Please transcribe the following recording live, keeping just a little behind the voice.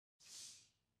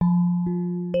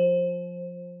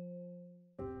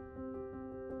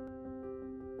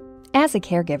As a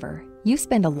caregiver, you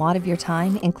spend a lot of your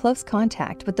time in close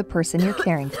contact with the person you're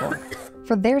caring for.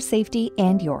 For their safety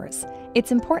and yours,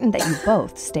 it's important that you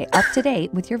both stay up to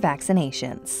date with your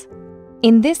vaccinations.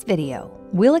 In this video,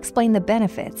 we'll explain the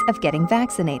benefits of getting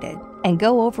vaccinated and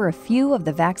go over a few of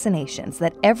the vaccinations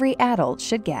that every adult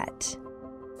should get.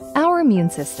 Our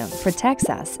immune system protects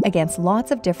us against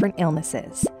lots of different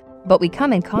illnesses, but we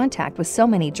come in contact with so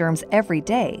many germs every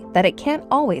day that it can't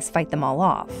always fight them all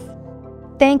off.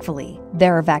 Thankfully,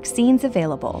 there are vaccines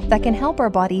available that can help our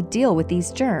body deal with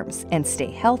these germs and stay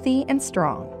healthy and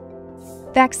strong.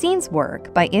 Vaccines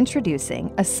work by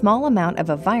introducing a small amount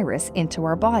of a virus into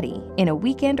our body in a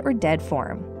weakened or dead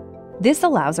form. This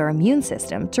allows our immune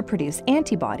system to produce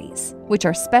antibodies, which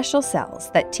are special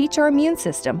cells that teach our immune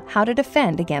system how to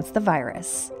defend against the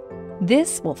virus.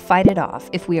 This will fight it off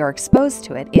if we are exposed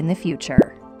to it in the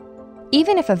future.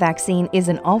 Even if a vaccine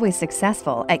isn't always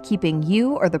successful at keeping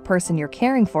you or the person you're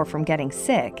caring for from getting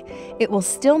sick, it will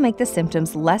still make the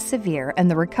symptoms less severe and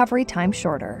the recovery time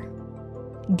shorter.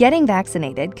 Getting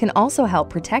vaccinated can also help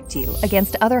protect you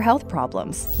against other health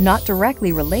problems not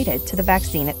directly related to the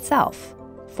vaccine itself.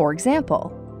 For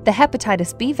example, the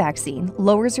hepatitis B vaccine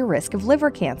lowers your risk of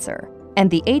liver cancer, and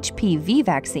the HPV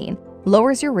vaccine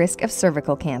lowers your risk of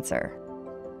cervical cancer.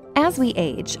 As we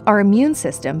age, our immune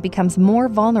system becomes more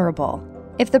vulnerable.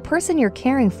 If the person you're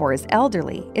caring for is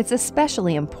elderly, it's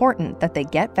especially important that they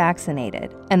get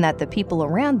vaccinated and that the people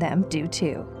around them do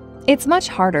too. It's much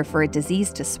harder for a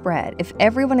disease to spread if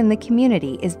everyone in the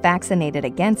community is vaccinated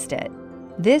against it.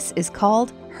 This is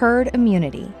called herd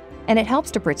immunity, and it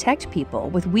helps to protect people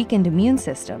with weakened immune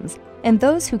systems and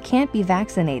those who can't be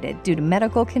vaccinated due to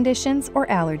medical conditions or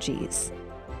allergies.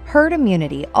 Herd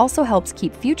immunity also helps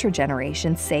keep future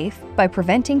generations safe by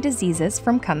preventing diseases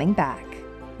from coming back.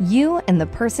 You and the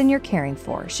person you're caring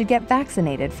for should get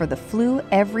vaccinated for the flu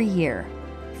every year.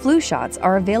 Flu shots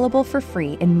are available for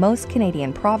free in most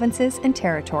Canadian provinces and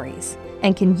territories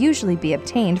and can usually be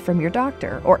obtained from your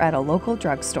doctor or at a local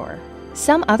drugstore.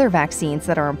 Some other vaccines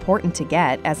that are important to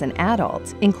get as an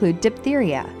adult include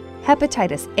diphtheria,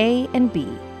 hepatitis A and B,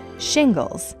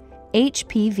 shingles,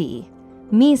 HPV,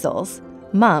 measles,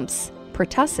 mumps,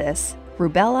 pertussis,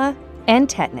 rubella, and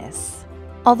tetanus.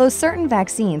 Although certain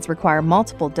vaccines require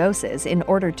multiple doses in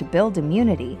order to build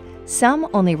immunity, some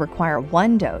only require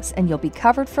one dose and you'll be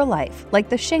covered for life, like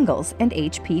the shingles and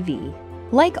HPV.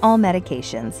 Like all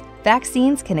medications,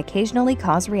 vaccines can occasionally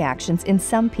cause reactions in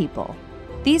some people.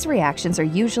 These reactions are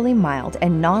usually mild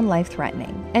and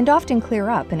non-life-threatening and often clear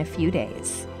up in a few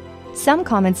days. Some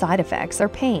common side effects are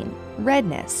pain,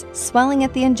 redness, swelling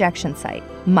at the injection site,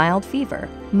 mild fever,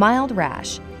 mild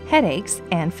rash, headaches,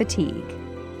 and fatigue.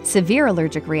 Severe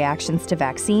allergic reactions to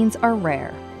vaccines are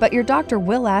rare, but your doctor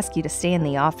will ask you to stay in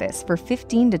the office for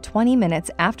 15 to 20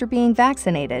 minutes after being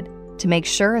vaccinated to make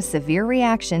sure a severe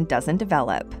reaction doesn't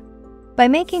develop. By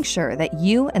making sure that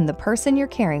you and the person you're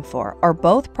caring for are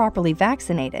both properly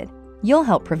vaccinated, you'll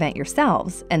help prevent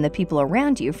yourselves and the people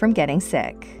around you from getting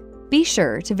sick. Be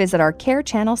sure to visit our Care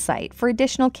Channel site for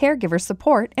additional caregiver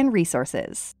support and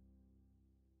resources.